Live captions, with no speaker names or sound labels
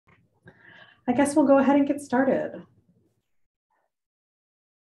I guess we'll go ahead and get started.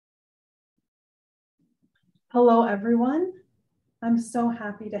 Hello, everyone. I'm so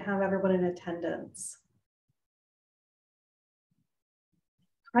happy to have everyone in attendance.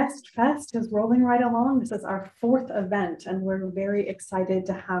 CREST Fest is rolling right along. This is our 4th event, and we're very excited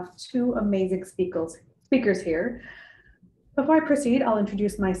to have 2 amazing speakers here. Before I proceed, I'll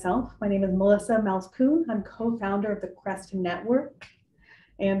introduce myself. My name is Melissa Malskoon. I'm co-founder of the CREST Network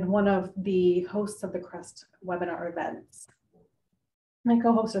and one of the hosts of the CREST webinar events. My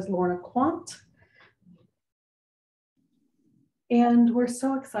co-host is Lorna Quant. And we're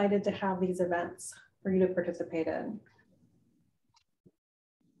so excited to have these events for you to participate in.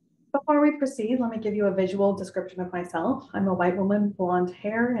 Before we proceed, let me give you a visual description of myself. I'm a white woman, blonde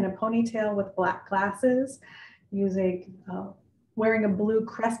hair and a ponytail with black glasses, wearing a blue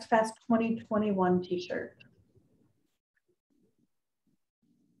CREST Fest 2021 t-shirt.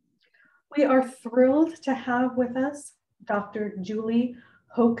 We are thrilled to have with us Dr. Julie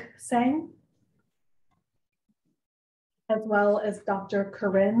Hochgesang, as well as Dr.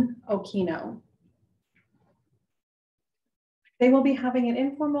 Corinne Occhino. They will be having an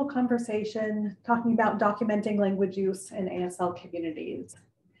informal conversation talking about documenting language use in ASL communities.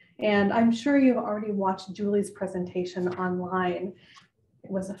 And I'm sure you've already watched Julie's presentation online. It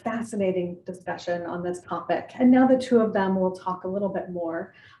was a fascinating discussion on this topic. And now the 2 of them will talk a little bit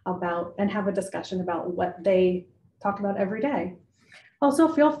more about and have a discussion about what they talk about every day. Also,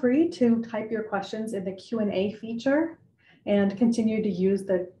 feel free to type your questions in the Q&A feature and continue to use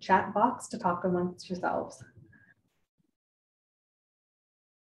the chat box to talk amongst yourselves.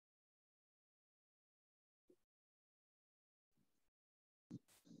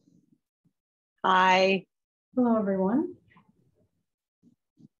 Hi. Hello, everyone.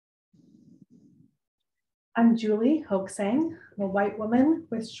 I'm Julie Hochgesang. I'm a white woman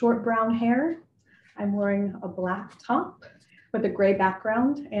with short brown hair. I'm wearing a black top with a gray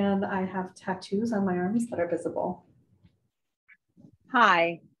background, and I have tattoos on my arms that are visible.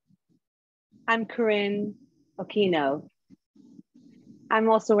 Hi. I'm Corinne Occhino. I'm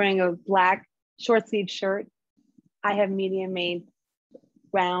also wearing a black short sleeve shirt. I have medium mane,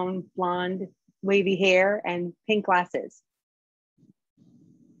 brown, blonde, wavy hair, and pink glasses.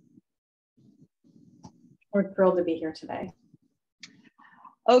 We're thrilled to be here today.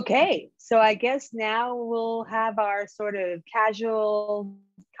 Okay, so I guess now we'll have our sort of casual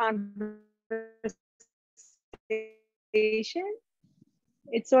conversation.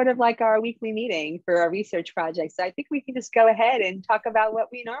 It's sort of like our weekly meeting for our research project. So I think we can just go ahead and talk about what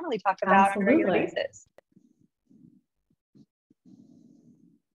we normally talk about Absolutely. on a regular basis.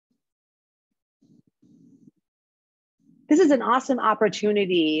 This is an awesome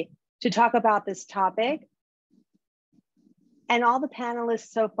opportunity to talk about this topic. And all the panelists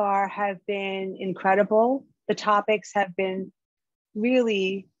so far have been incredible. The topics have been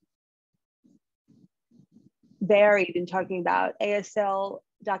really varied in talking about ASL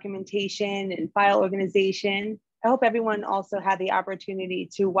documentation and file organization. I hope everyone also had the opportunity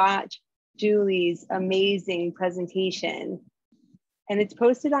to watch Julie's amazing presentation. And it's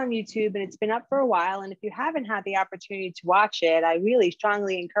posted on YouTube and it's been up for a while. And if you haven't had the opportunity to watch it, I really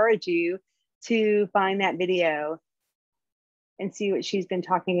strongly encourage you to find that video and see what she's been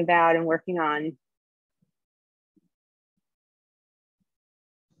talking about and working on.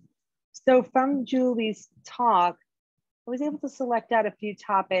 So from Julie's talk, I was able to select out a few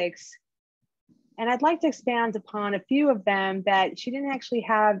topics, and I'd like to expand upon a few of them that she didn't actually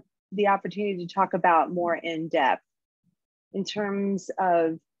have the opportunity to talk about more in depth in terms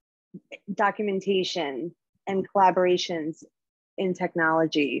of documentation and collaborations in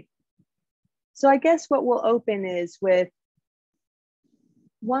technology. So I guess what we'll open is with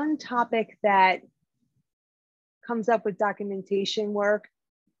one topic that comes up with documentation work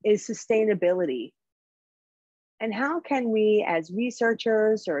is sustainability. And how can we as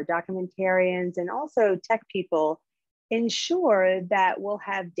researchers or documentarians and also tech people ensure that we'll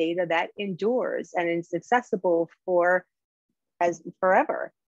have data that endures and is accessible for as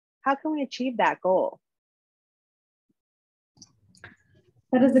forever? How can we achieve that goal?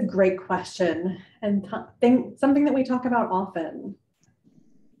 That is a great question and something that we talk about often.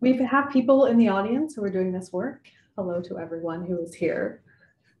 We have people in the audience who are doing this work. Hello to everyone who is here.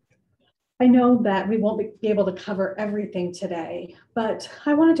 I know that we won't be able to cover everything today, but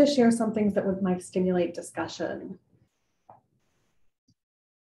I wanted to share some things that might stimulate discussion.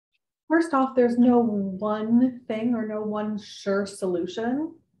 First off, there's no one thing or no one sure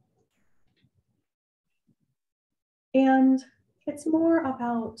solution. And it's more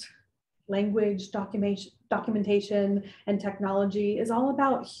about language, documentation and technology is all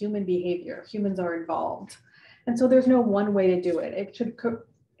about human behavior. Humans are involved. And so there's no one way to do it.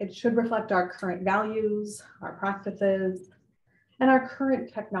 It should reflect our current values, our practices, and our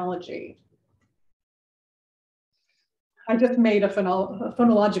current technology. I just made a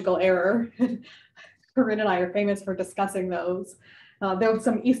phonological error. Corinne and I are famous for discussing those. There were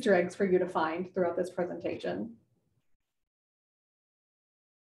some Easter eggs for you to find throughout this presentation.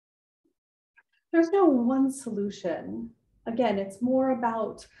 There's no one solution. Again, it's more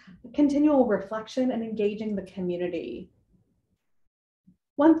about continual reflection and engaging the community.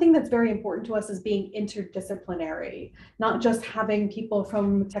 One thing that's very important to us is being interdisciplinary, not just having people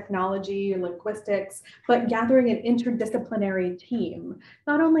from technology or linguistics, but gathering an interdisciplinary team.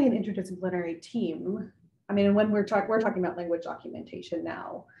 Not only an interdisciplinary team, I mean, when we're talking about language documentation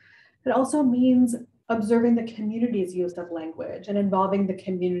now, it also means observing the community's use of language and involving the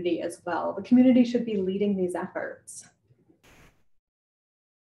community as well. The community should be leading these efforts.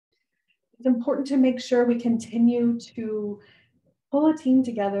 It's important to make sure we continue to pull a team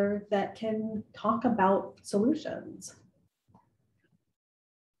together that can talk about solutions.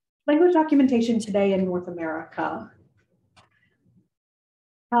 Language documentation today in North America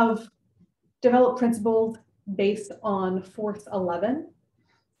have developed principles based on Force 11,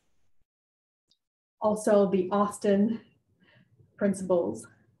 also the Austin principles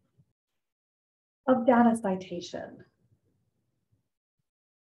of data citation,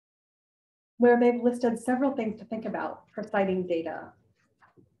 where they've listed several things to think about for citing data.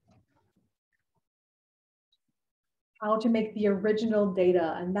 How to make the original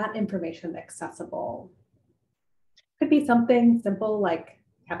data and that information accessible. Could be something simple like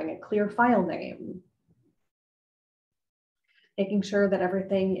having a clear file name, making sure that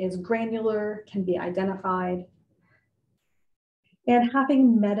everything is granular, can be identified, and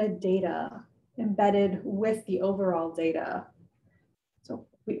having metadata embedded with the overall data. So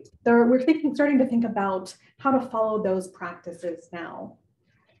we're starting to think about how to follow those practices now.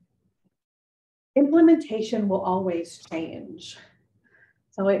 Implementation will always change.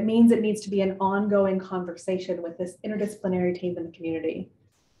 So it means it needs to be an ongoing conversation with this interdisciplinary team in the community.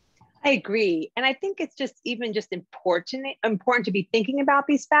 I agree. And I think it's just important to be thinking about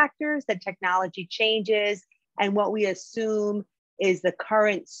these factors, that technology changes and what we assume is the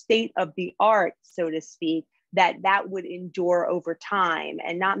current state of the art, so to speak, that would endure over time,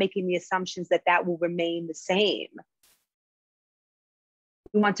 and not making the assumptions that will remain the same.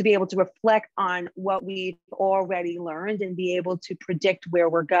 We want to be able to reflect on what we've already learned and be able to predict where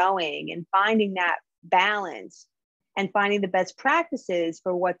we're going, and finding that balance and finding the best practices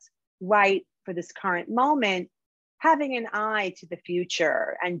for what's right for this current moment, having an eye to the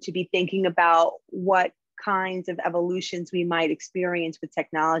future and to be thinking about what kinds of evolutions we might experience with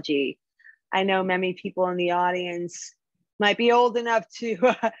technology. I know many people in the audience might be old enough to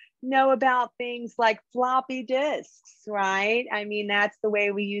know about things like floppy disks, right? I mean, that's the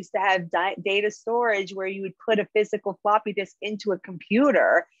way we used to have data storage, where you would put a physical floppy disk into a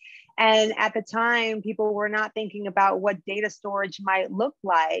computer. And at the time, people were not thinking about what data storage might look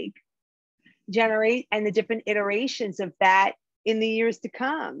like, and the different iterations of that in the years to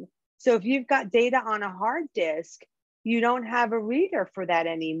come. So if you've got data on a hard disk, you don't have a reader for that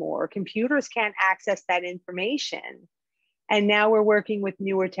anymore. Computers can't access that information. And now we're working with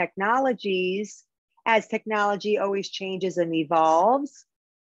newer technologies, as technology always changes and evolves.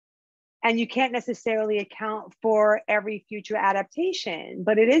 And you can't necessarily account for every future adaptation,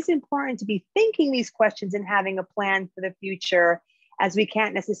 but it is important to be thinking these questions and having a plan for the future, as we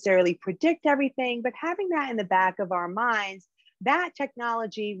can't necessarily predict everything, but having that in the back of our minds, that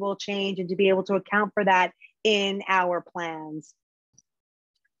technology will change, and to be able to account for that in our plans.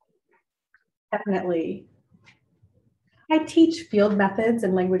 Definitely. I teach field methods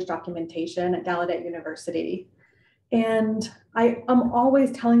and language documentation at Gallaudet University. And I am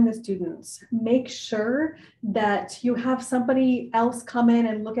always telling the students, make sure that you have somebody else come in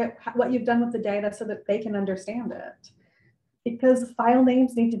and look at what you've done with the data so that they can understand it. Because file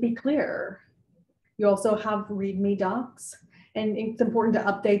names need to be clear. You also have README docs, and it's important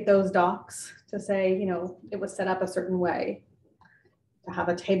to update those docs to say, you know, it was set up a certain way. To have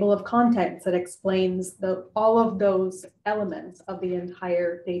a table of contents that explains all of those elements of the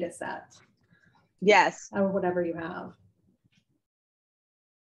entire data set. Yes. Or whatever you have.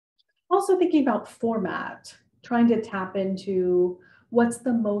 Also thinking about format, trying to tap into what's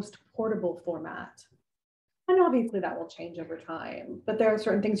the most portable format. And obviously that will change over time, but there are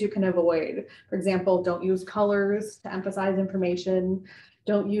certain things you can avoid. For example, don't use colors to emphasize information.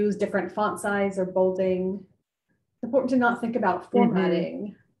 Don't use different font size or bolding. It's important to not think about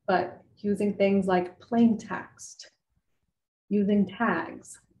formatting, but using things like plain text, using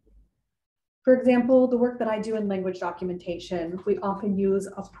tags. For example, the work that I do in language documentation, we often use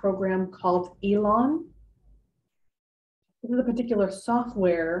a program called Elon. This is a particular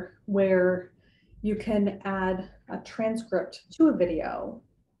software where you can add a transcript to a video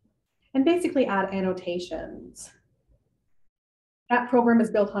and basically add annotations. That program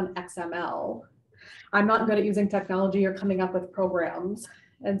is built on XML. I'm not good at using technology or coming up with programs.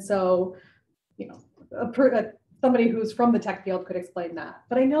 And so, you know, somebody who's from the tech field could explain that.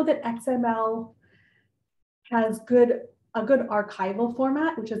 But I know that XML has a good archival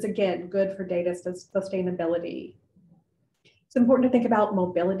format, which is, again, good for data sustainability. It's important to think about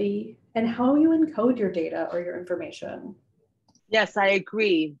mobility and how you encode your data or your information. Yes, I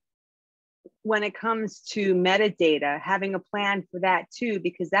agree. When it comes to metadata, having a plan for that too,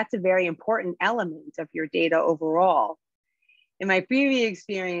 because that's a very important element of your data overall. In my previous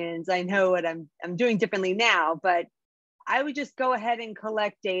experience, I know what I'm doing differently now, but I would just go ahead and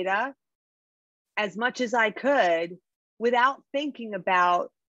collect data as much as I could without thinking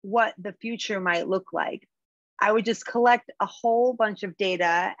about what the future might look like. I would just collect a whole bunch of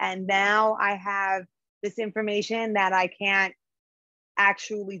data, and now I have this information that I can't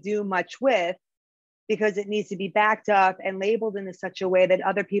actually do much with because it needs to be backed up and labeled in such a way that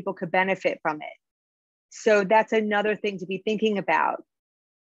other people could benefit from it. So that's another thing to be thinking about.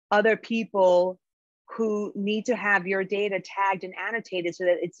 Other people who need to have your data tagged and annotated so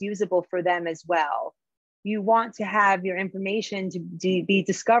that it's usable for them as well. You want to have your information to be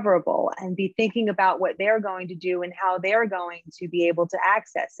discoverable and be thinking about what they're going to do and how they're going to be able to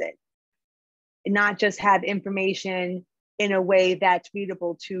access it. And not just have information in a way that's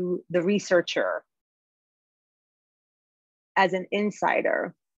readable to the researcher as an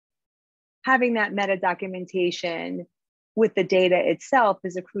insider. Having that meta documentation with the data itself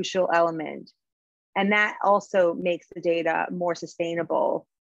is a crucial element. And that also makes the data more sustainable.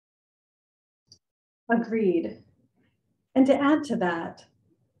 Agreed. And to add to that,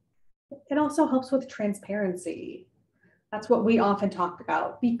 it also helps with transparency. That's what we often talk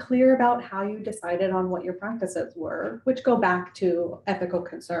about. Be clear about how you decided on what your practices were, which go back to ethical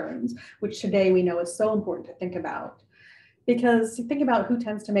concerns, which today we know is so important to think about. Because you think about who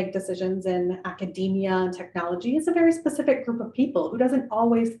tends to make decisions in academia and technology is a very specific group of people who doesn't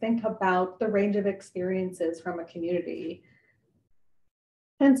always think about the range of experiences from a community.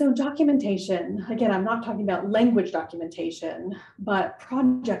 And so documentation, again, I'm not talking about language documentation, but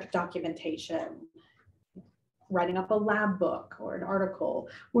project documentation, writing up a lab book or an article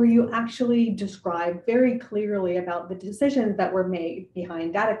where you actually describe very clearly about the decisions that were made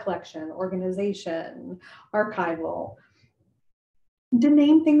behind data collection, organization, archival, to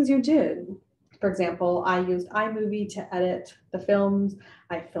name things you did. For example, I used iMovie to edit the films.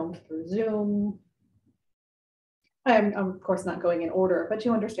 I filmed through Zoom. I'm of course not going in order, but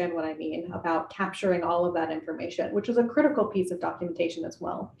you understand what I mean about capturing all of that information, which is a critical piece of documentation as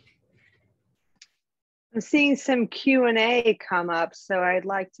well. I'm seeing some Q&A come up, so I'd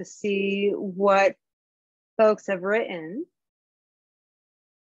like to see what folks have written.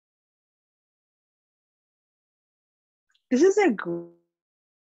 This is a great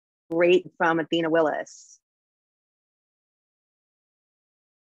from Athena Willis.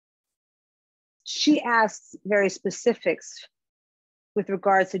 She asks very specifics with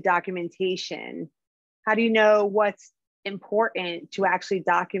regards to documentation. How do you know what's important to actually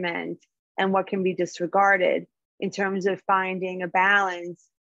document and what can be disregarded in terms of finding a balance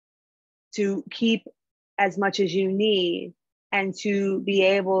to keep as much as you need and to be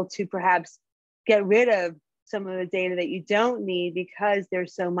able to perhaps get rid of some of the data that you don't need because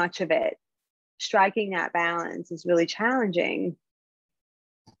there's so much of it. Striking that balance is really challenging.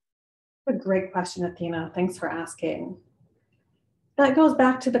 A great question, Athena. Thanks for asking. That goes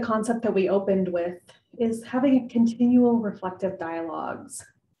back to the concept that we opened with, is having continual reflective dialogues.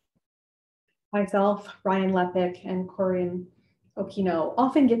 Myself, Ryan Lepic, and Corinne Occhino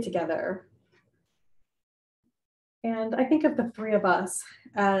often get together. And I think of the three of us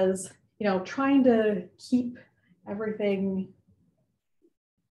as, you know, trying to keep everything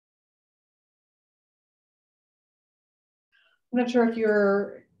I'm not sure if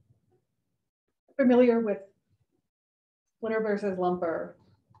you're familiar with Splinter versus Lumper.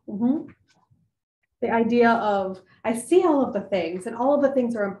 The idea of, I see all of the things and all of the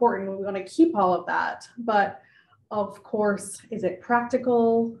things are important. We want to keep all of that. But of course, is it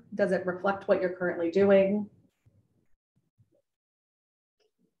practical? Does it reflect what you're currently doing?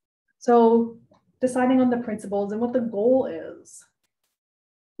 So deciding on the principles and what the goal is.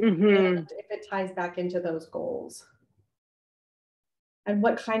 And if it ties back into those goals. And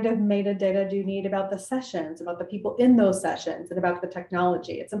what kind of metadata do you need about the sessions, about the people in those sessions, and about the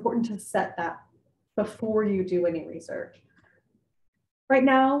technology? It's important to set that before you do any research. Right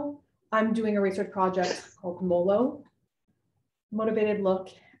now, I'm doing a research project called MOLO, Motivated Look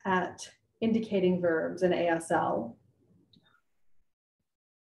at Indicating Verbs in ASL.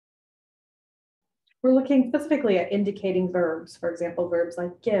 We're looking specifically at indicating verbs, for example, verbs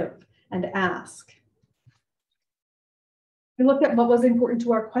like give and ask. We looked at what was important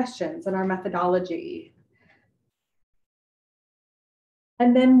to our questions and our methodology.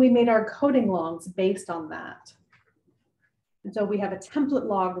 And then we made our coding logs based on that. And so we have a template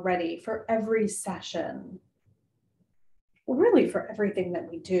log ready for every session, really for everything that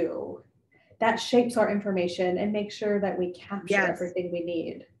we do. That shapes our information and makes sure that we capture everything we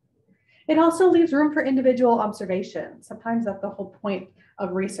need. It also leaves room for individual observation. Sometimes that's the whole point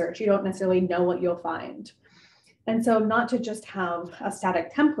of research. You don't necessarily know what you'll find. And so not to just have a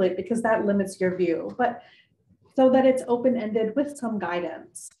static template, because that limits your view, but so that it's open-ended with some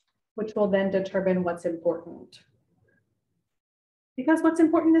guidance, which will then determine what's important. Because what's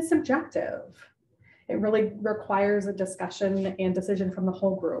important is subjective. It really requires a discussion and decision from the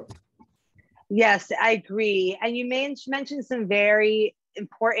whole group. Yes, I agree. And you mentioned some very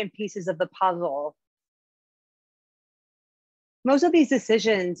important pieces of the puzzle. Most of these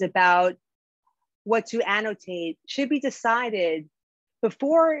decisions about what to annotate should be decided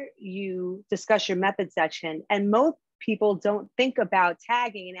before you discuss your method section. And most people don't think about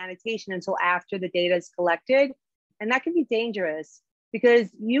tagging and annotation until after the data is collected. And that can be dangerous because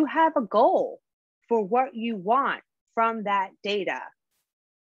you have a goal for what you want from that data.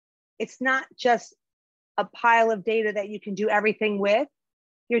 It's not just a pile of data that you can do everything with.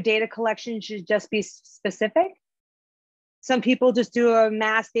 Your data collection should just be specific. Some people just do a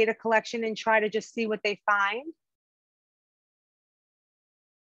mass data collection and try to just see what they find.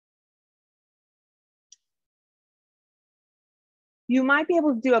 You might be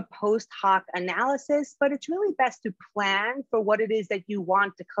able to do a post hoc analysis, but it's really best to plan for what it is that you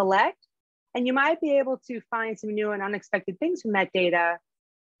want to collect. And you might be able to find some new and unexpected things from that data,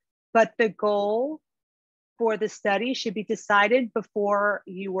 but the goal for the study should be decided before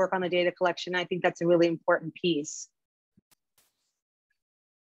you work on the data collection. I think that's a really important piece.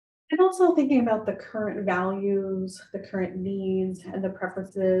 And also thinking about the current values, the current needs, and the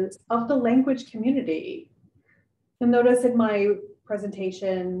preferences of the language community. You'll notice in my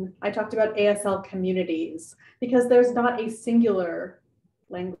presentation, I talked about ASL communities because there's not a singular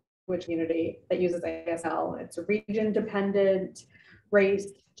language community that uses ASL. It's region dependent, race,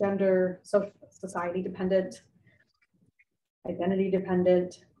 gender, social, society dependent, identity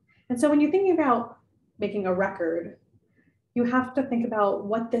dependent. And so when you're thinking about making a record, you have to think about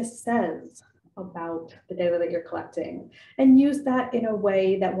what this says about the data that you're collecting and use that in a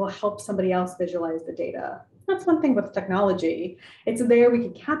way that will help somebody else visualize the data. That's one thing with technology. It's there, we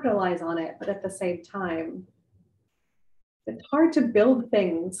can capitalize on it, but at the same time, it's hard to build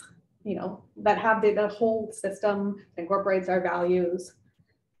things, you know, that have the whole system incorporates our values.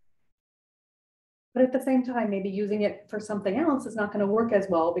 But at the same time, maybe using it for something else is not going to work as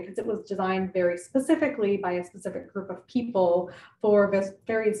well because it was designed very specifically by a specific group of people for this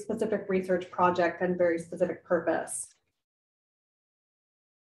very specific research project and very specific purpose.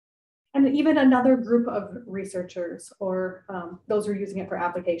 And even another group of researchers or those who are using it for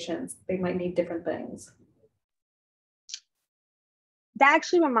applications, they might need different things. That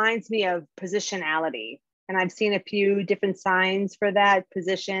actually reminds me of positionality. And I've seen a few different signs for that,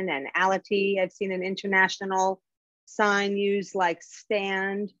 position and ality. I've seen an international sign used like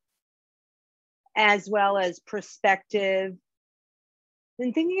stand, as well as perspective.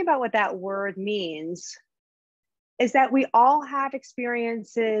 And thinking about what that word means is that we all have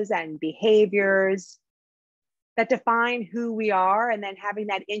experiences and behaviors that define who we are, and then having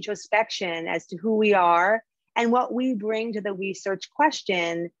that introspection as to who we are and what we bring to the research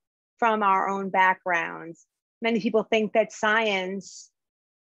question from our own backgrounds. Many people think that science,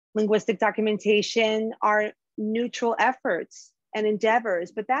 linguistic documentation are neutral efforts and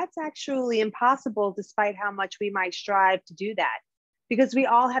endeavors, but that's actually impossible despite how much we might strive to do that, because we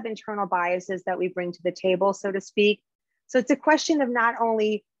all have internal biases that we bring to the table, so to speak. So it's a question of not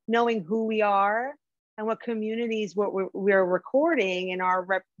only knowing who we are and what communities we're recording in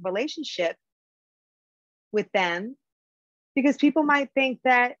our relationship with them, because people might think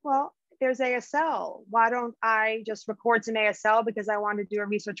that, well, there's ASL. Why don't I just record some ASL because I want to do a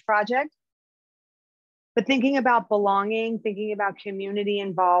research project? But thinking about belonging, thinking about community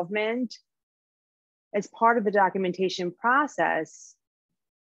involvement as part of the documentation process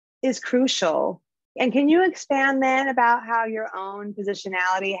is crucial. And can you expand then about how your own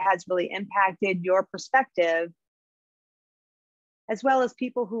positionality has really impacted your perspective, as well as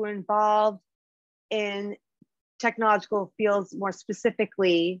people who are involved in technological fields more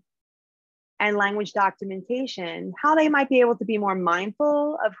specifically and language documentation, how they might be able to be more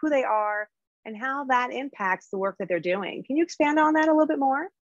mindful of who they are and how that impacts the work that they're doing? Can you expand on that a little bit more?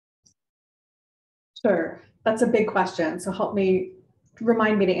 Sure, that's a big question. So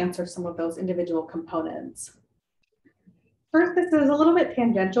remind me to answer some of those individual components. First, this is a little bit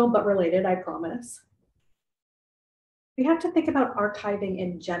tangential, but related, I promise. We have to think about archiving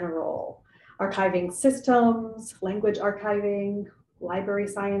in general, archiving systems, language archiving, library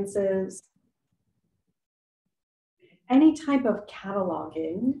sciences, any type of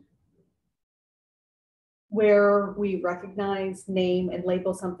cataloging where we recognize, name, and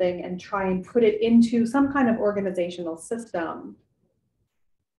label something and try and put it into some kind of organizational system.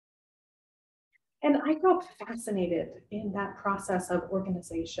 And I grew up fascinated in that process of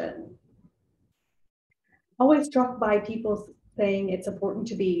organization. Always struck by people saying it's important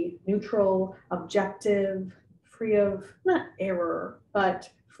to be neutral, objective, free of, not error, but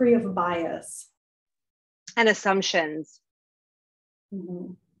free of bias. And assumptions.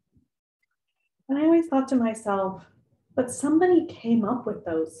 Mm-hmm. And I always thought to myself, but somebody came up with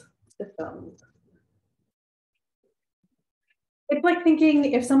those systems. It's like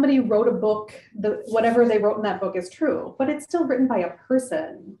thinking if somebody wrote a book, whatever they wrote in that book is true, but it's still written by a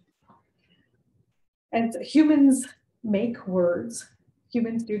person. And humans make words,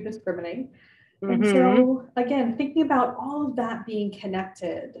 humans do discriminate. And so again, thinking about all of that being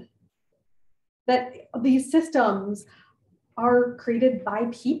connected, that these systems are created by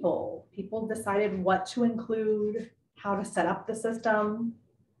people. People decided what to include, how to set up the system.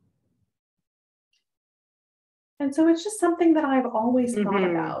 And so it's just something that I've always thought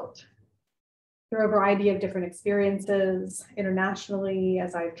about through a variety of different experiences, internationally,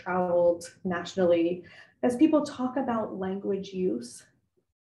 as I've traveled nationally, as people talk about language use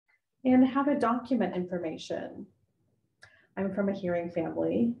and how to document information. I'm from a hearing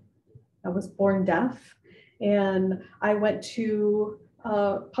family. I was born deaf, and I went to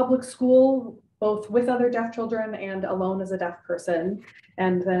public school, both with other deaf children and alone as a deaf person,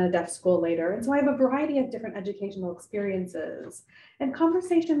 and then a deaf school later. And so I have a variety of different educational experiences and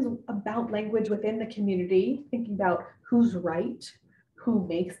conversations about language within the community, thinking about who's right, who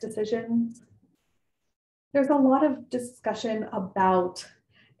makes decisions. There's a lot of discussion about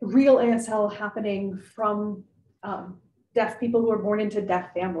real ASL happening from deaf people who are born into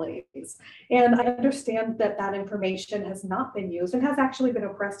deaf families. And I understand that that information has not been used and has actually been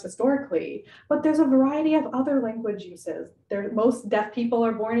oppressed historically, but there's a variety of other language uses. Most deaf people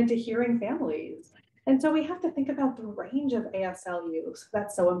are born into hearing families. And so we have to think about the range of ASL use.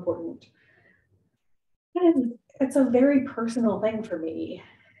 That's so important. And it's a very personal thing for me.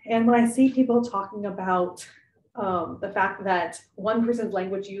 And when I see people talking about the fact that one person's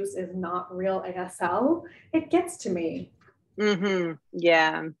language use is not real ASL, it gets to me.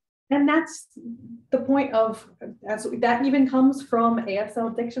 Yeah. And that's the point of, that even comes from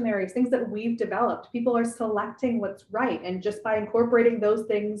ASL dictionaries, things that we've developed. People are selecting what's right. And just by incorporating those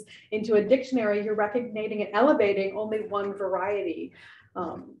things into a dictionary, you're recognizing and elevating only one variety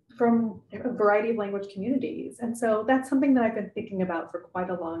from a variety of language communities. And so that's something that I've been thinking about for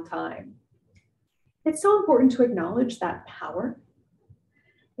quite a long time. It's so important to acknowledge that power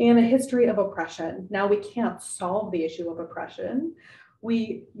in a history of oppression. Now, we can't solve the issue of oppression.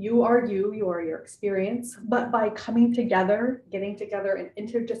 You are your experience, but by coming together, getting together an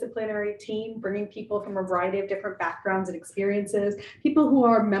interdisciplinary team, bringing people from a variety of different backgrounds and experiences, people who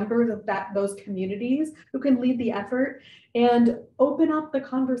are members of those communities who can lead the effort and open up the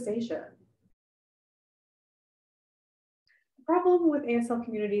conversation. The problem with ASL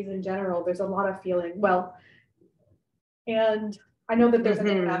communities in general, there's a lot of feeling, and I know that there's an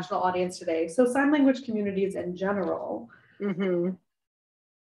international audience today, so sign language communities in general,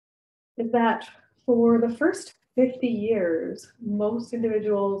 is that for the first 50 years, most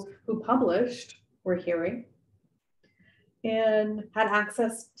individuals who published were hearing and had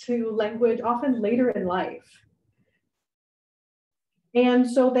access to language often later in life. And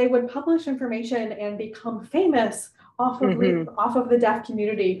so they would publish information and become famous off of the deaf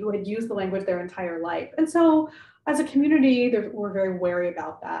community who had used the language their entire life. And so as a community, we're very wary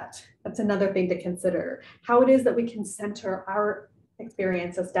about that. That's another thing to consider, how it is that we can center our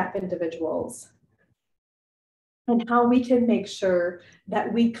experience as deaf individuals and how we can make sure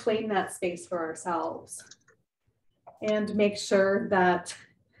that we claim that space for ourselves and make sure that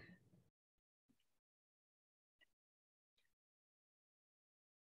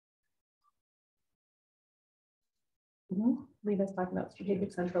Lena's talking about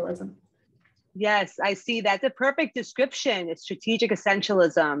strategic centralism. Yes, I see. That's a perfect description. It's strategic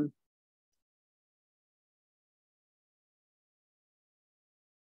essentialism.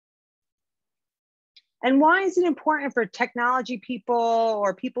 And why is it important for technology people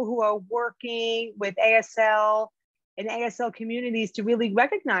or people who are working with ASL and ASL communities to really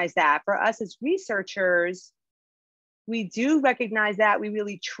recognize that? For us as researchers, we do recognize that. We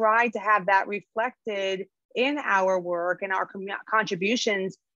really try to have that reflected in our work and our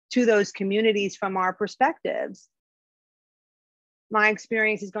contributions to those communities from our perspectives. My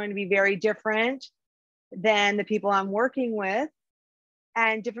experience is going to be very different than the people I'm working with.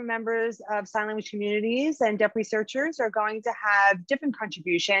 And different members of sign language communities and deaf researchers are going to have different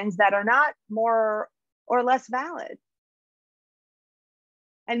contributions that are not more or less valid.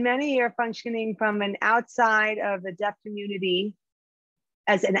 And many are functioning from an outside of the deaf community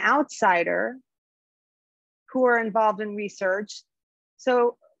as an outsider who are involved in research.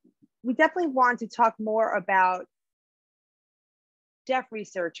 So we definitely want to talk more about deaf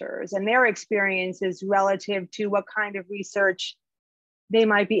researchers and their experiences relative to what kind of research they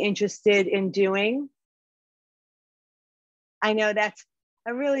might be interested in doing. I know that's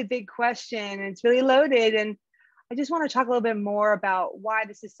a really big question. It's really loaded. And I just want to talk a little bit more about why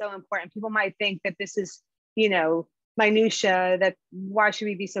this is so important. People might think that this is, minutia, that why should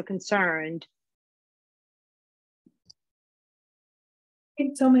we be so concerned?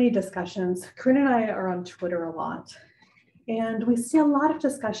 So many discussions. Corinne and I are on Twitter a lot, and we see a lot of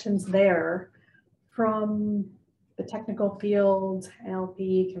discussions there from the technical field,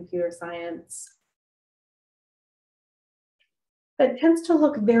 NLP, computer science, that tends to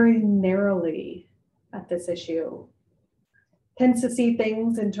look very narrowly at this issue, tends to see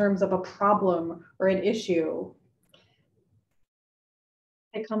things in terms of a problem or an issue.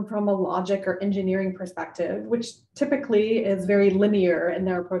 They come from a logic or engineering perspective, which typically is very linear in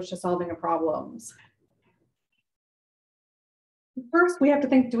their approach to solving problems. First, we have to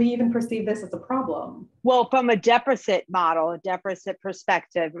think, do we even perceive this as a problem? Well, from a deficit model, a deficit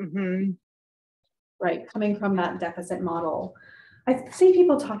perspective. Right, coming from that deficit model. I see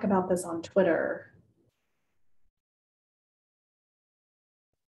people talk about this on Twitter.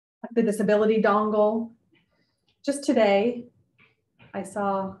 The disability dongle. Just today, I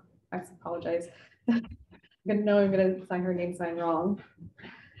apologize. I'm gonna sign her name sign wrong.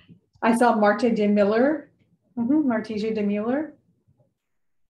 I saw Marta de Miller, Martija de Muller.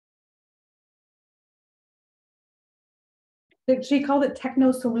 She called it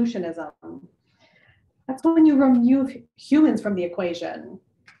techno-solutionism. That's when you remove humans from the equation.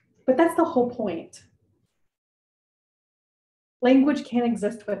 But that's the whole point. Language can't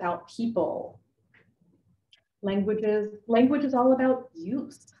exist without people. Language is all about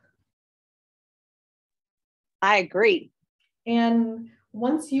use. I agree. And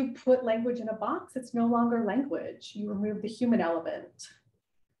once you put language in a box, it's no longer language. You remove the human element.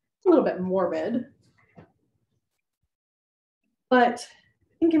 It's a little bit morbid. But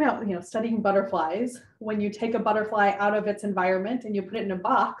think about, studying butterflies. When you take a butterfly out of its environment and you put it in a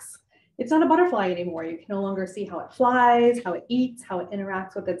box, it's not a butterfly anymore. You can no longer see how it flies, how it eats, how it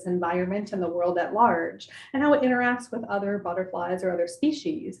interacts with its environment and the world at large, and how it interacts with other butterflies or other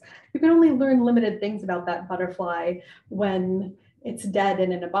species. You can only learn limited things about that butterfly when it's dead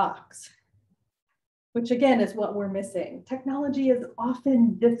and in a box, which again is what we're missing. Technology is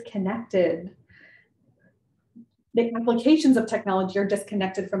often disconnected. The applications of technology are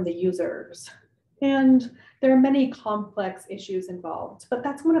disconnected from the users. And there are many complex issues involved, but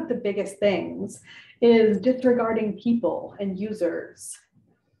that's one of the biggest things, is disregarding people and users.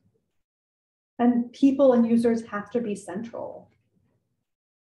 And people and users have to be central.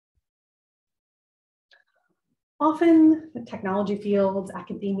 Often the technology fields,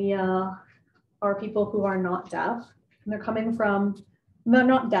 academia, are people who are not deaf, and they're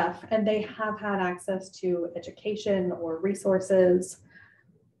not deaf, and they have had access to education or resources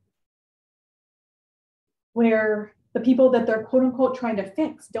where the people that they're quote unquote trying to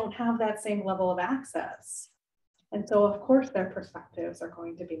fix don't have that same level of access. And so of course their perspectives are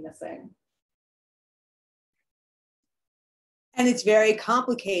going to be missing. And it's very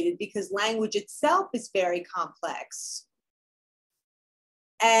complicated because language itself is very complex.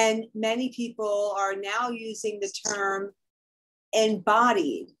 And many people are now using the term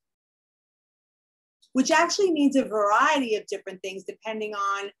embodied, which actually means a variety of different things depending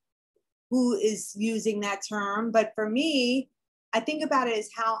on who is using that term. But for me, I think about it as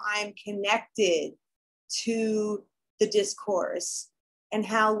how I'm connected to the discourse and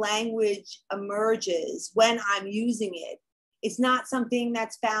how language emerges when I'm using it. It's not something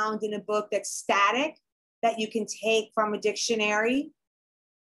that's found in a book that's static. that you can take from a dictionary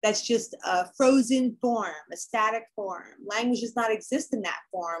that's just a frozen form, a static form. Language does not exist in that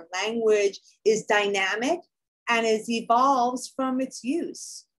form. Language is dynamic and it evolves from its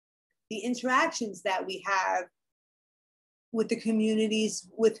use. The interactions that we have with the communities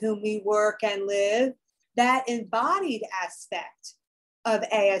with whom we work and live, that embodied aspect of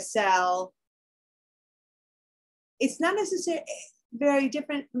ASL, it's not necessarily very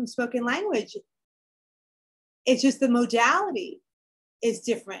different from spoken language. It's just the modality is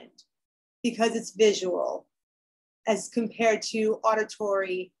different because it's visual as compared to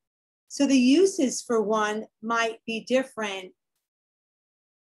auditory. So the uses for one might be different,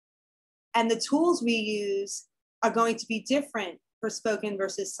 and the tools we use are going to be different for spoken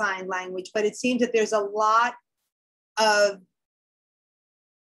versus sign language. But it seems that there's a lot of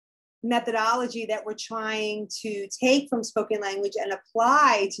methodology that we're trying to take from spoken language and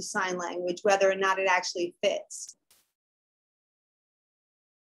apply to sign language, whether or not it actually fits.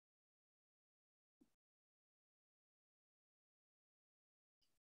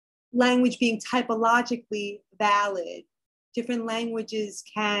 Language being typologically valid. Different languages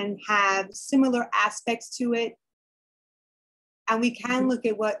can have similar aspects to it. And we can look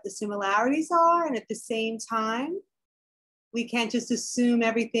at what the similarities are. And at the same time, we can't just assume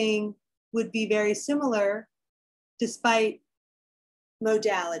everything would be very similar despite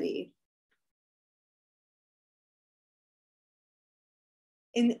modality.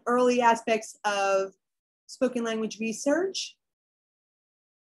 In early aspects of spoken language research,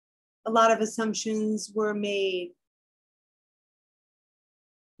 a lot of assumptions were made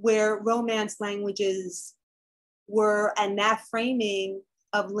where Romance languages were, and that framing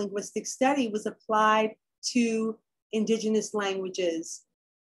of linguistic study was applied to indigenous languages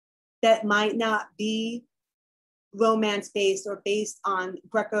that might not be Romance-based or based on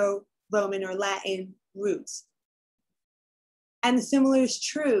Greco-Roman or Latin roots. And the similar is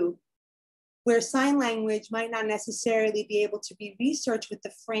true, where sign language might not necessarily be able to be researched with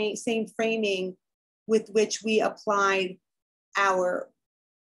the same framing with which we applied our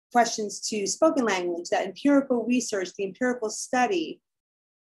questions to spoken language, that empirical research, the empirical study.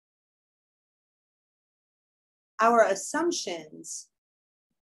 Our assumptions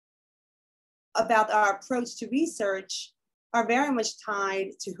about our approach to research are very much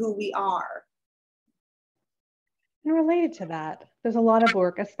tied to who we are. And related to that, there's a lot of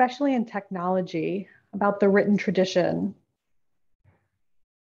work, especially in technology, about the written tradition.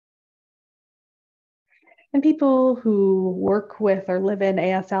 And people who work with or live in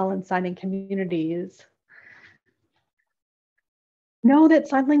ASL and signing communities know that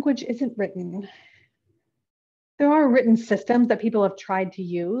sign language isn't written. There are written systems that people have tried to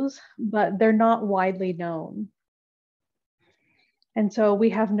use, but they're not widely known. And so we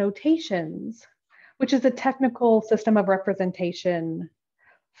have notations, which is a technical system of representation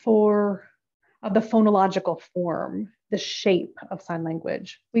for the phonological form, the shape of sign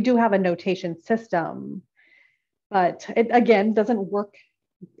language. We do have a notation system, but it, again, doesn't work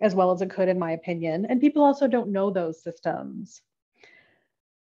as well as it could, in my opinion. And people also don't know those systems.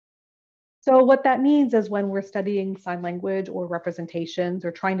 So what that means is when we're studying sign language or representations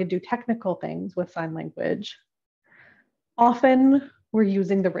or trying to do technical things with sign language, often we're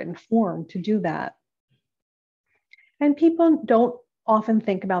using the written form to do that. And people don't often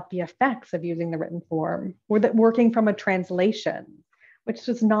think about the effects of using the written form. We're working from a translation, which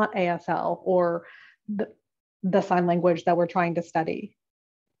is not ASL or the sign language that we're trying to study.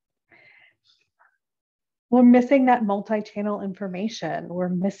 We're missing that multi-channel information. We're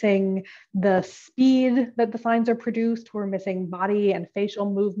missing the speed that the signs are produced. We're missing body and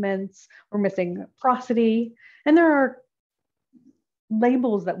facial movements. We're missing prosody. And there are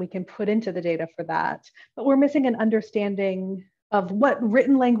labels that we can put into the data for that, but we're missing an understanding of what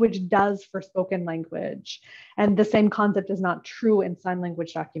written language does for spoken language. And the same concept is not true in sign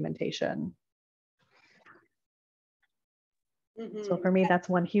language documentation. Mm-hmm. So for me, that's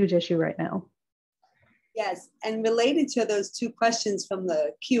one huge issue right now. Yes, and related to those two questions from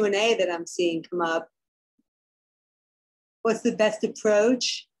the Q&A that I'm seeing come up, what's the best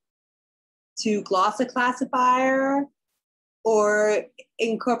approach to gloss a classifier or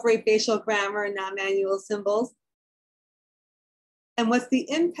incorporate facial grammar and non-manual symbols? And what's the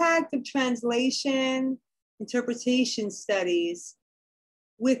impact of translation, interpretation studies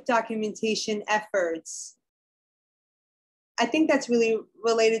with documentation efforts? I think that's really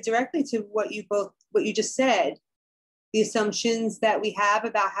related directly to what you just said, the assumptions that we have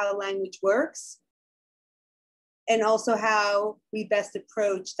about how language works, and also how we best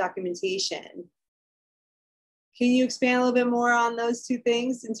approach documentation. Can you expand a little bit more on those two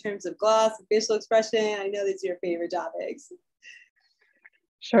things in terms of gloss and facial expression? I know these are your favorite topics.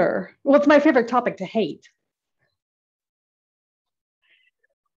 Sure. Well, it's my favorite topic to hate.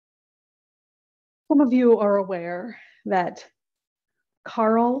 Some of you are aware that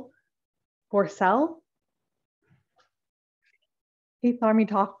Carl Borcel, he saw me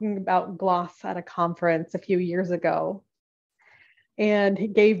talking about gloss at a conference a few years ago. And he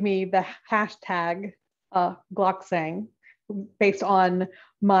gave me the hashtag Hochgesang based on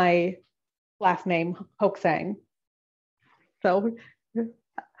my last name, Hochgesang. So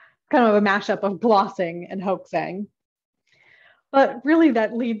kind of a mashup of glossing and Hochgesang. But really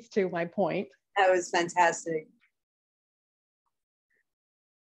that leads to my point. That was fantastic.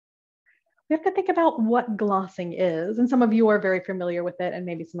 We have to think about what glossing is. And some of you are very familiar with it, and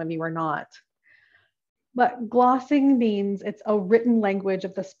maybe some of you are not. But glossing means it's a written language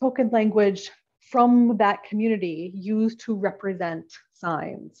of the spoken language from that community used to represent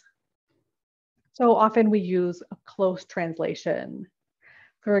signs. So often we use a close translation.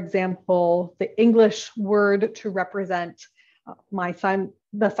 For example, the English word to represent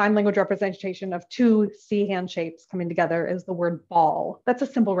the sign language representation of two C hand shapes coming together is the word ball. That's a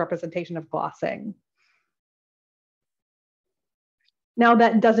simple representation of glossing. Now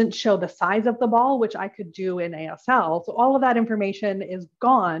that doesn't show the size of the ball, which I could do in ASL. So all of that information is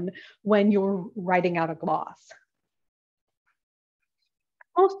gone when you're writing out a gloss.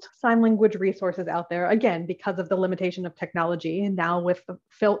 Most sign language resources out there, again, because of the limitation of technology, and now with the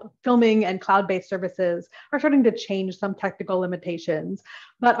filming and cloud-based services, are starting to change some technical limitations,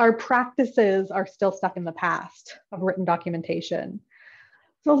 but our practices are still stuck in the past of written documentation.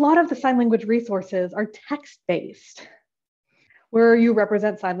 So a lot of the sign language resources are text-based, where you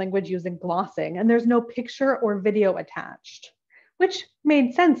represent sign language using glossing, and there's no picture or video attached, which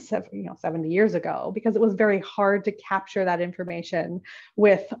made sense 70 years ago, because it was very hard to capture that information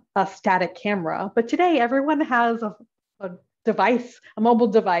with a static camera. But today, everyone has a device, a mobile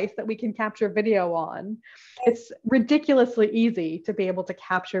device that we can capture video on. It's ridiculously easy to be able to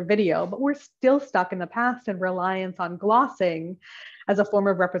capture video, but we're still stuck in the past and reliance on glossing as a form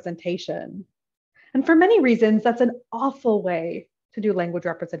of representation. And for many reasons, that's an awful way to do language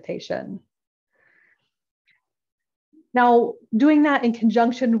representation. Now, doing that in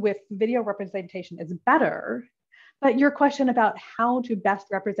conjunction with video representation is better, but your question about how to best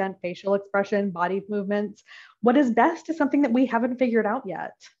represent facial expression, body movements, what is best is something that we haven't figured out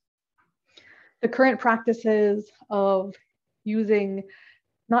yet. The current practices of using,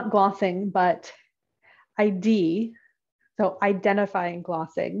 not glossing, but ID, so identifying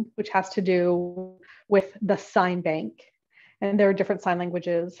glossing, which has to do with the sign bank. And there are different sign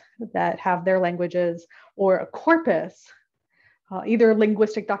languages that have their languages, or a corpus, either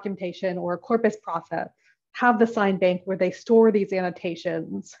linguistic documentation or a corpus process, have the sign bank where they store these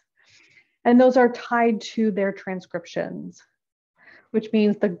annotations. And those are tied to their transcriptions, which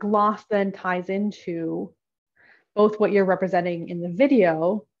means the gloss then ties into both what you're representing in the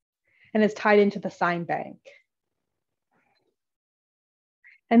video and is tied into the sign bank.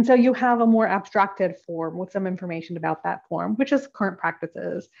 And so you have a more abstracted form with some information about that form, which is current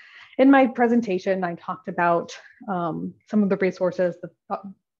practices. In my presentation, I talked about some of the resources that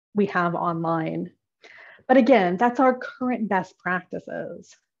we have online. But again, that's our current best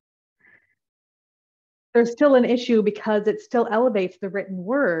practices. There's still an issue because it still elevates the written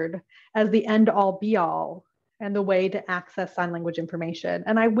word as the end-all be-all and the way to access sign language information.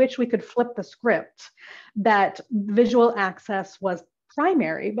 And I wish we could flip the script, that visual access was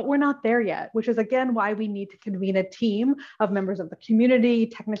primary, but we're not there yet, which is again why we need to convene a team of members of the community,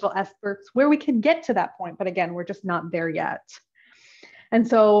 technical experts, where we can get to that point. But again, we're just not there yet. And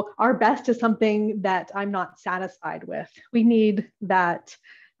so our best is something that I'm not satisfied with. We need that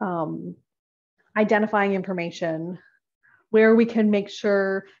identifying information where we can make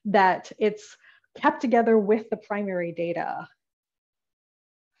sure that it's kept together with the primary data.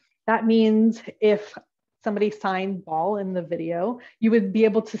 That means if somebody signed ball in the video, you would be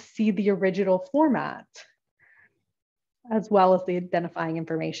able to see the original format as well as the identifying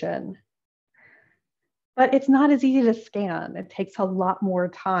information. But it's not as easy to scan. It takes a lot more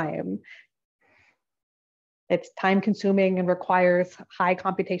time. It's time consuming and requires high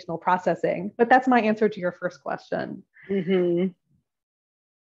computational processing. But that's my answer to your first question. Mm-hmm.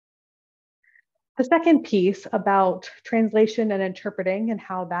 The second piece about translation and interpreting and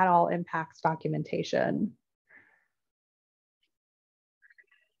how that all impacts documentation.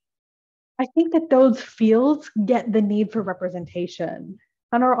 I think that those fields get the need for representation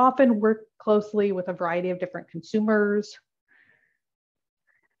and are often work closely with a variety of different consumers.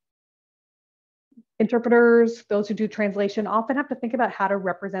 Interpreters, those who do translation, often have to think about how to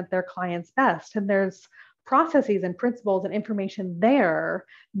represent their clients best. And there's processes and principles and information there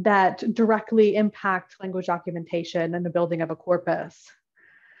that directly impact language documentation and the building of a corpus.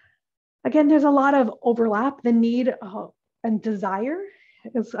 Again, there's a lot of overlap. The need and desire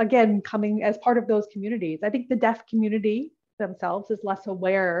is, again, coming as part of those communities. I think the deaf community themselves is less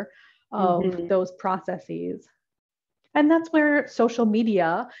aware of those processes. And that's where social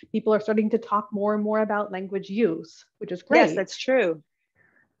media, people are starting to talk more and more about language use, which is great. Yes, that's true.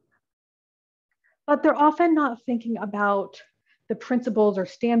 But they're often not thinking about the principles or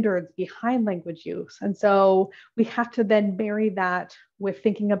standards behind language use. And so we have to then marry that with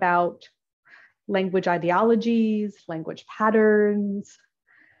thinking about language ideologies, language patterns.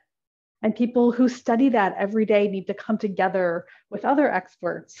 And people who study that every day need to come together with other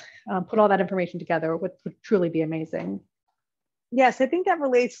experts, put all that information together, which would truly be amazing. Yes, I think that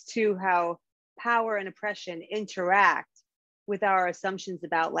relates to how power and oppression interact with our assumptions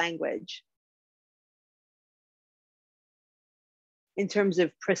about language. In terms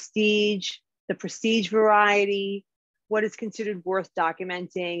of prestige, the prestige variety, what is considered worth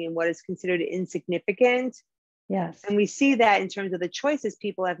documenting and what is considered insignificant. Yes. And we see that in terms of the choices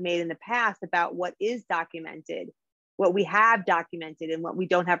people have made in the past about what is documented, what we have documented and what we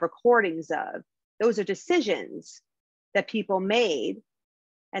don't have recordings of. Those are decisions that people made.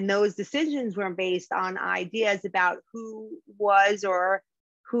 And those decisions were based on ideas about who was or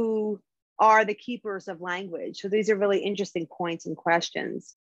who are the keepers of language. So these are really interesting points and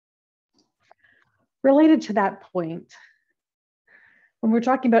questions. Related to that point, when we're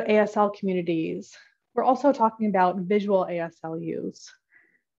talking about ASL communities, we're also talking about visual ASL use.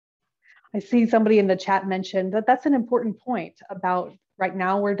 I see somebody in the chat mentioned that that's an important point about right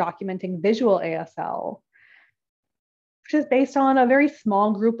now we're documenting visual ASL, which is based on a very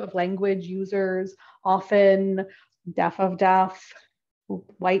small group of language users, often deaf of deaf,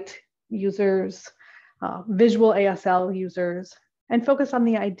 white users, visual ASL users, and focus on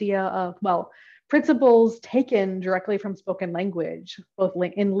the idea of, well, principles taken directly from spoken language, both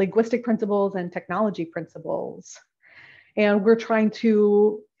in linguistic principles and technology principles. And we're trying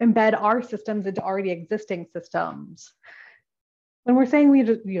to embed our systems into already existing systems. When we're saying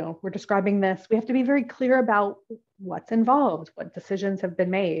we're describing this, we have to be very clear about what's involved, what decisions have been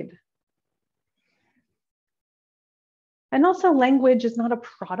made. And also, language is not a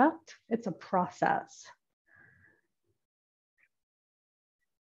product, it's a process.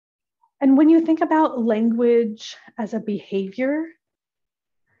 And when you think about language as a behavior,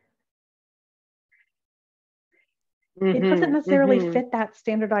 it doesn't necessarily fit that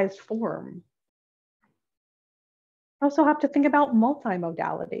standardized form. You also have to think about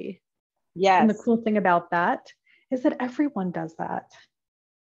multimodality. Yes. And the cool thing about that is that everyone does that.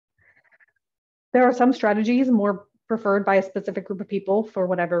 There are some strategies more preferred by a specific group of people for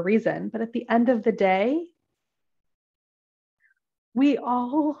whatever reason, but at the end of the day, we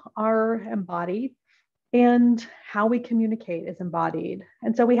all are embodied and how we communicate is embodied.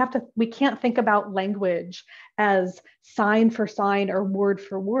 And so we can't think about language as sign for sign or word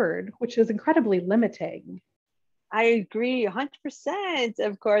for word, which is incredibly limiting. I agree 100%.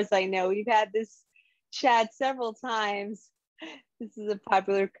 Of course, I know we've had this chat several times. This is a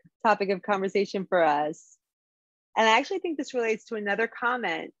popular topic of conversation for us. And I actually think this relates to another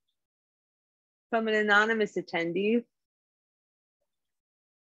comment from an anonymous attendee,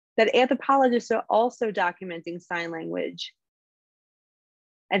 that anthropologists are also documenting sign language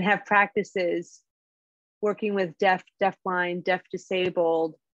and have practices working with deaf, deafblind, deaf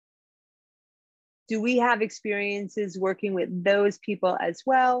disabled. Do we have experiences working with those people as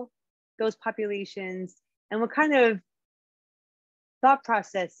well, those populations? And what kind of thought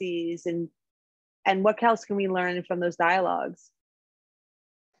processes and what else can we learn from those dialogues?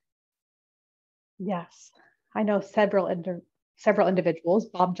 Yes, I know several individuals.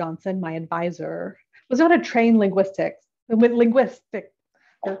 Bob Johnson, my advisor, was not a trained linguist, but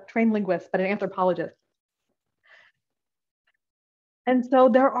an anthropologist. And so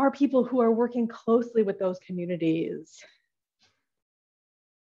there are people who are working closely with those communities.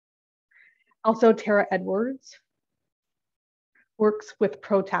 Also, Tara Edwards works with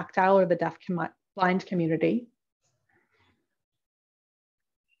Pro-Tactile, or the deaf-blind community.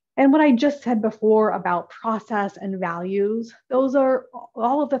 And what I just said before about process and values, those are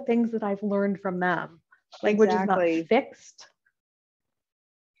all of the things that I've learned from them. Language is not fixed.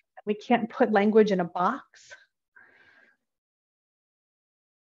 We can't put language in a box.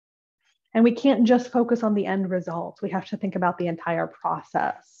 And we can't just focus on the end result. We have to think about the entire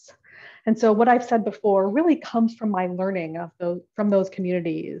process. And so what I've said before really comes from my learning from those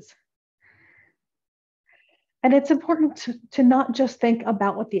communities. And it's important to not just think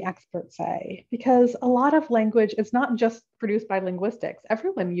about what the experts say, because a lot of language is not just produced by linguistics.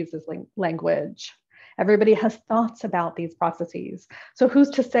 Everyone uses language. Everybody has thoughts about these processes. So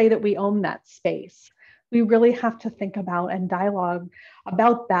who's to say that we own that space? We really have to think about and dialogue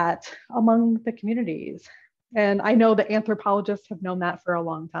about that among the communities. And I know that anthropologists have known that for a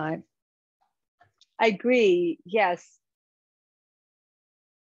long time. I agree, yes.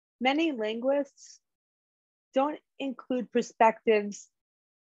 Many linguists don't include perspectives,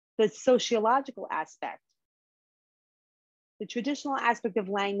 the sociological aspect. The traditional aspect of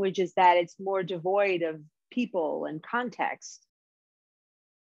language is that it's more devoid of people and context.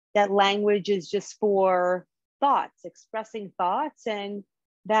 That language is just for thoughts, expressing thoughts, and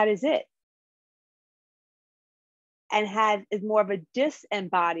that is it. And is more of a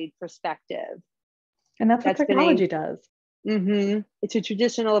disembodied perspective. And that's what technology does. It's a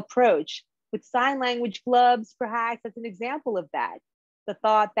traditional approach. With sign language gloves, perhaps that's an example of that. The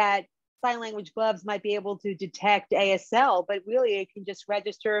thought that sign language gloves might be able to detect ASL, but really it can just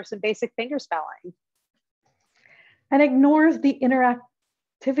register some basic finger spelling. And ignores the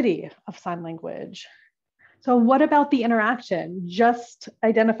interactivity of sign language. So what about the interaction? Just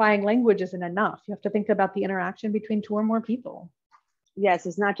identifying language isn't enough. You have to think about the interaction between two or more people. Yes,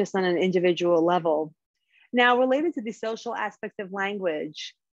 it's not just on an individual level. Now, related to the social aspects of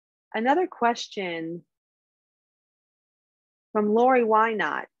language, another question from Lori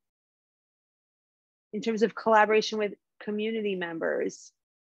Wynot in terms of collaboration with community members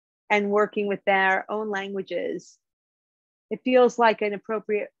and working with their own languages. It feels like an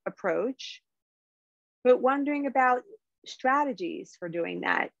appropriate approach, but wondering about strategies for doing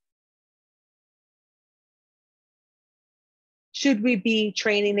that. Should we be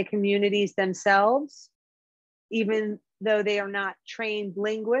training the communities themselves, even though they are not trained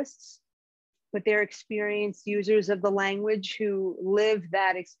linguists, but they're experienced users of the language who live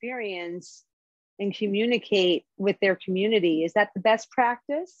that experience and communicate with their community? Is that the best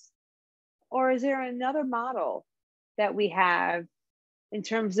practice? Or is there another model that we have in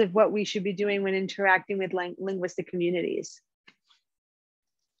terms of what we should be doing when interacting with linguistic communities?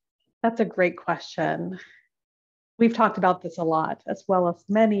 That's a great question. We've talked about this a lot, as well as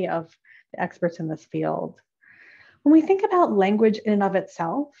many of the experts in this field. When we think about language in and of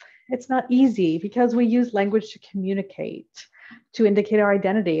itself, it's not easy because we use language to communicate, to indicate our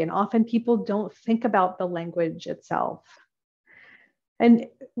identity, and often people don't think about the language itself. And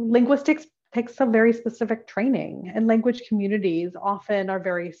linguistics takes some very specific training, and language communities often are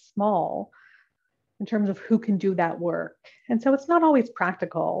very small in terms of who can do that work. And so it's not always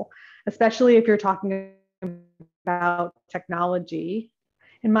practical, especially if you're talking about technology.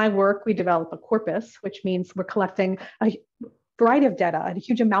 In my work, we develop a corpus, which means we're collecting a variety of data, a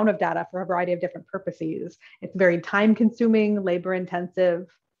huge amount of data for a variety of different purposes. It's very time consuming, labor intensive,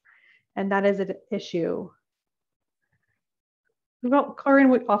 and that is an issue.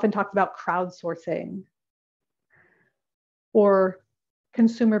 Corinne often talks about crowdsourcing or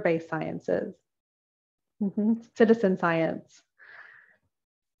consumer-based sciences, citizen science.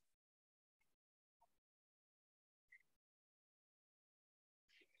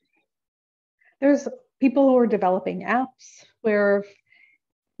 There's people who are developing apps where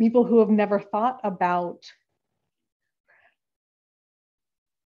people who have never thought about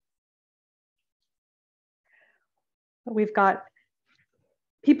we've got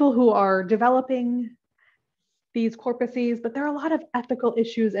people who are developing these corpuses, but there are a lot of ethical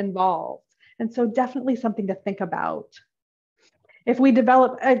issues involved. And so definitely something to think about. If we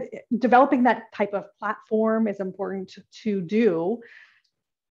developing that type of platform is important to do,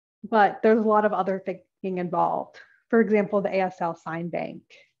 but there's a lot of other thinking involved. For example, the ASL sign bank.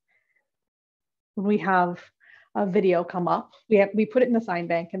 When we have a video come up, we put it in the sign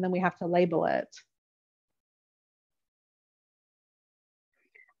bank and then we have to label it.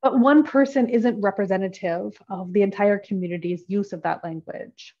 But one person isn't representative of the entire community's use of that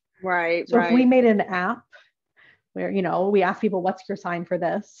language. Right. So if we made an app where, we ask people, what's your sign for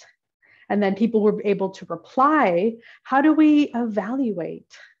this? And then people were able to reply, how do we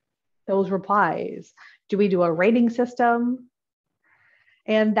evaluate those replies? Do we do a rating system?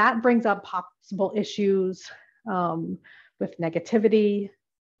 And that brings up possible issues with negativity.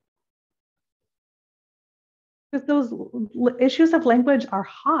 Because those issues of language are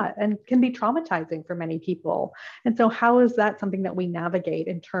hot and can be traumatizing for many people. And so how is that something that we navigate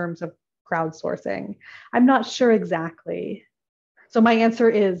in terms of crowdsourcing? I'm not sure exactly. So my answer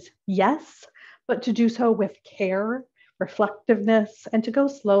is yes, but to do so with care, reflectiveness, and to go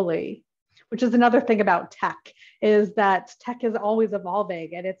slowly. which is another thing about tech, is that tech is always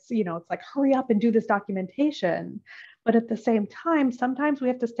evolving, and it's, you know, it's like, hurry up and do this documentation. But at the same time, sometimes we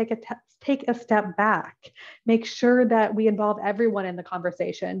have to take a step back, make sure that we involve everyone in the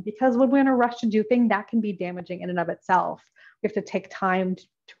conversation, because when we're in a rush to do things, that can be damaging in and of itself. We have to take time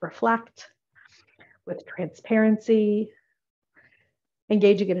to reflect with transparency,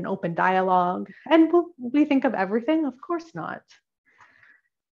 engaging in an open dialogue. And will we think of everything? Of course not.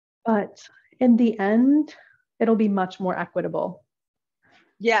 But in the end, it'll be much more equitable.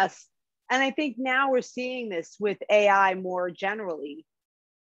 Yes. And I think now we're seeing this with AI more generally.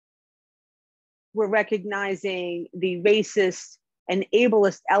 We're recognizing the racist and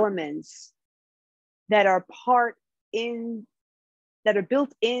ableist elements that are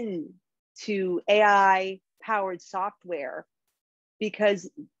built in to AI powered software, because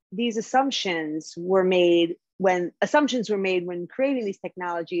these assumptions were made when creating these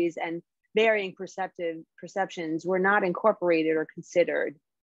technologies, and varying perceptions were not incorporated or considered.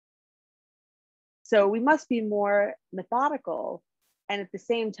 So we must be more methodical. And at the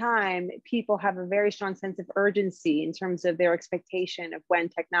same time, people have a very strong sense of urgency in terms of their expectation of when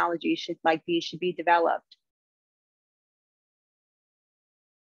technology should be developed.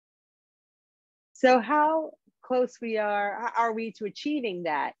 So how close are we to achieving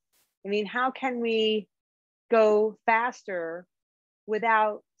that? I mean, how can we go faster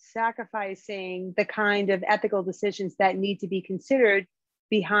without sacrificing the kind of ethical decisions that need to be considered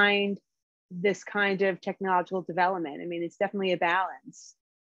behind this kind of technological development? I mean, it's definitely a balance.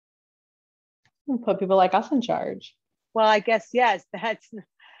 We'll put people like us in charge. Well, I guess, yes, that's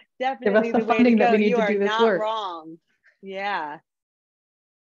definitely Give us the way funding to go. that we need You to are do this not work. wrong. Yeah.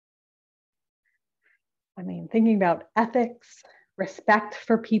 I mean, thinking about ethics, respect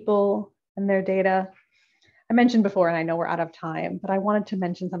for people and their data. I mentioned before, and I know we're out of time, but I wanted to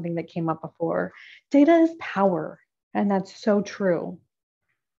mention something that came up before. Data is power, and that's so true.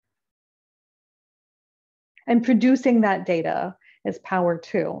 And producing that data is power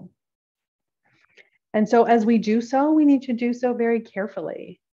too. And so as we do so, we need to do so very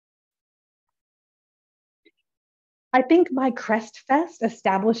carefully. I think my CREST Fest,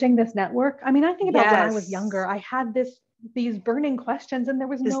 establishing this network, I mean, I think about when I was younger, I had these burning questions and there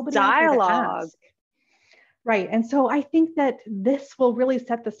was nobody else to ask. Right. And so I think that this will really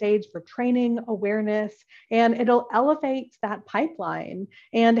set the stage for training, awareness, and it'll elevate that pipeline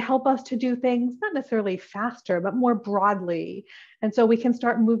and help us to do things not necessarily faster, but more broadly. And so we can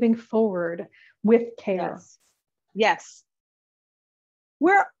start moving forward with care. Yes. Yes.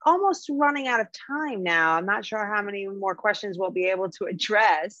 We're almost running out of time now. I'm not sure how many more questions we'll be able to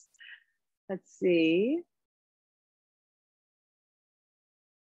address. Let's see.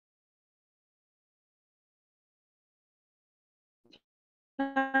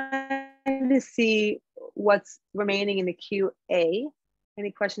 Trying to see what's remaining in the QA.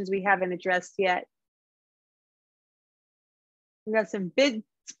 Any questions we haven't addressed yet? We have some big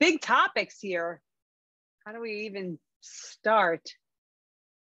topics here. How do we even start?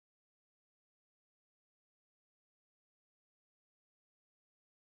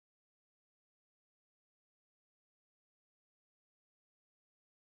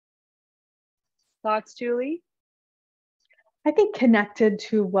 Thoughts, Julie? I think connected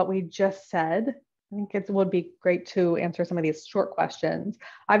to what we just said, I think it would be great to answer some of these short questions.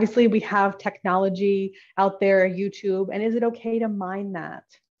 Obviously, we have technology out there, YouTube, and is it okay to mine that?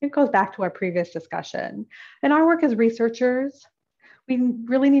 It goes back to our previous discussion. In our work as researchers, we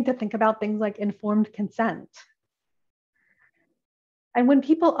really need to think about things like informed consent. And when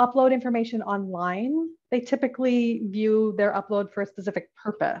people upload information online, they typically view their upload for a specific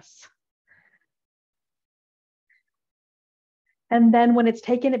purpose. And then when it's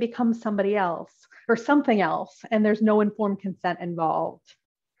taken, it becomes somebody else or something else, and there's no informed consent involved.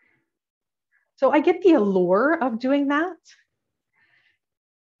 So I get the allure of doing that.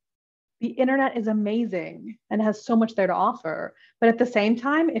 The internet is amazing and has so much there to offer. But at the same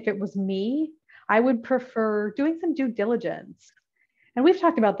time, if it was me, I would prefer doing some due diligence. And we've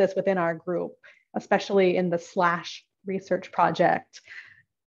talked about this within our group, especially in the / research project,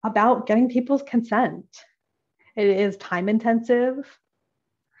 about getting people's consent. It is time intensive.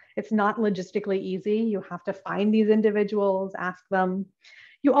 It's not logistically easy. You have to find these individuals, ask them.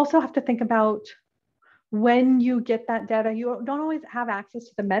 You also have to think about when you get that data, you don't always have access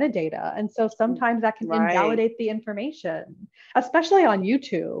to the metadata. And so sometimes that can invalidate the information, especially on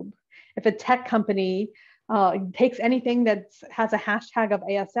YouTube. If a tech company takes anything that has a hashtag of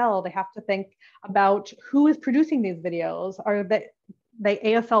ASL, they have to think about who is producing these videos. Are they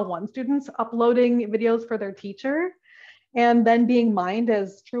ASL 1 students uploading videos for their teacher? and then being mined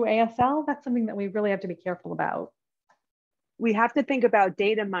as true ASL, that's something that we really have to be careful about. We have to think about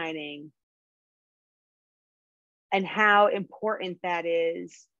data mining and how important that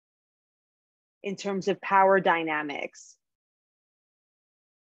is in terms of power dynamics.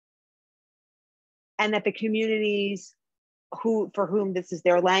 And that the communities for whom this is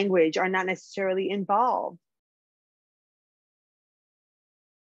their language are not necessarily involved.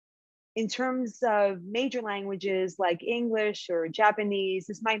 In terms of major languages like English or Japanese,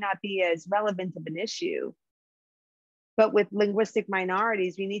 this might not be as relevant of an issue. But with linguistic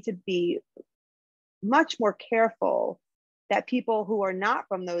minorities, we need to be much more careful that people who are not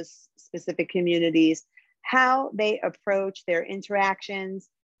from those specific communities, how they approach their interactions,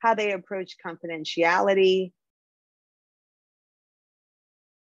 how they approach confidentiality,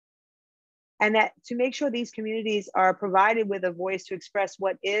 and that to make sure these communities are provided with a voice to express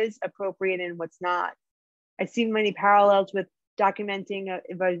what is appropriate and what's not. I see many parallels with documenting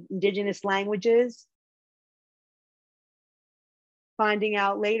indigenous languages, finding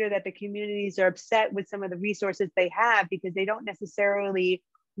out later that the communities are upset with some of the resources they have because they don't necessarily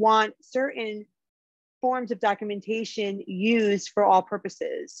want certain forms of documentation used for all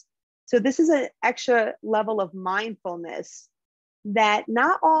purposes. So this is an extra level of mindfulness that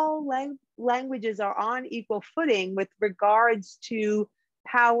not all languages are on equal footing with regards to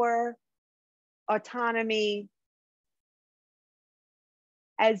power, autonomy,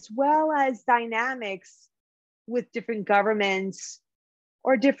 as well as dynamics with different governments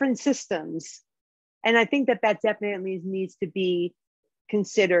or different systems. And I think that that definitely needs to be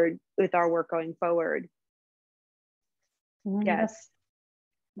considered with our work going forward. Yes.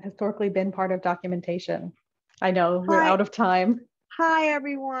 Historically been part of documentation. I know we're out of time. Hi,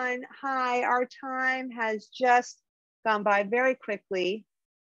 everyone. Hi, our time has just gone by very quickly.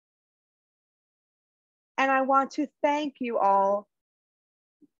 And I want to thank you all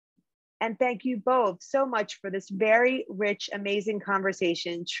and thank you both so much for this very rich, amazing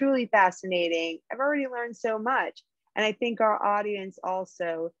conversation. Truly fascinating. I've already learned so much. And I think our audience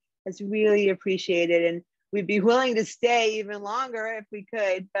also has really appreciated, and we'd be willing to stay even longer if we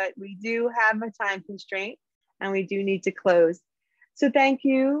could, but we do have a time constraint and we do need to close. So thank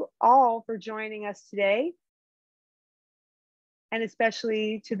you all for joining us today. And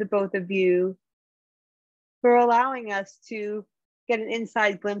especially to the both of you for allowing us to get an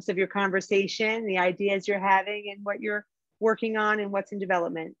inside glimpse of your conversation, the ideas you're having, and what you're working on and what's in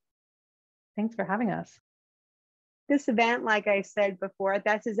development. Thanks for having us. This event, like I said before,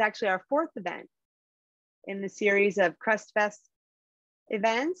 this is actually our 4th event in the series of CREST Fest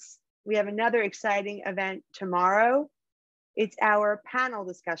events. We have another exciting event tomorrow. It's our panel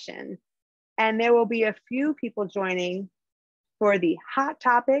discussion, and there will be a few people joining for the Hot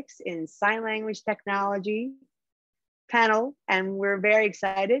Topics in Sign Language Technology panel, and we're very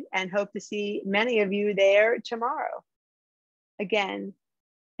excited and hope to see many of you there tomorrow. Again,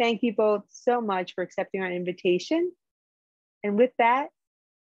 thank you both so much for accepting our invitation. And with that,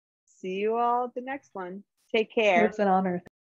 see you all at the next one. Take care. It's an honor.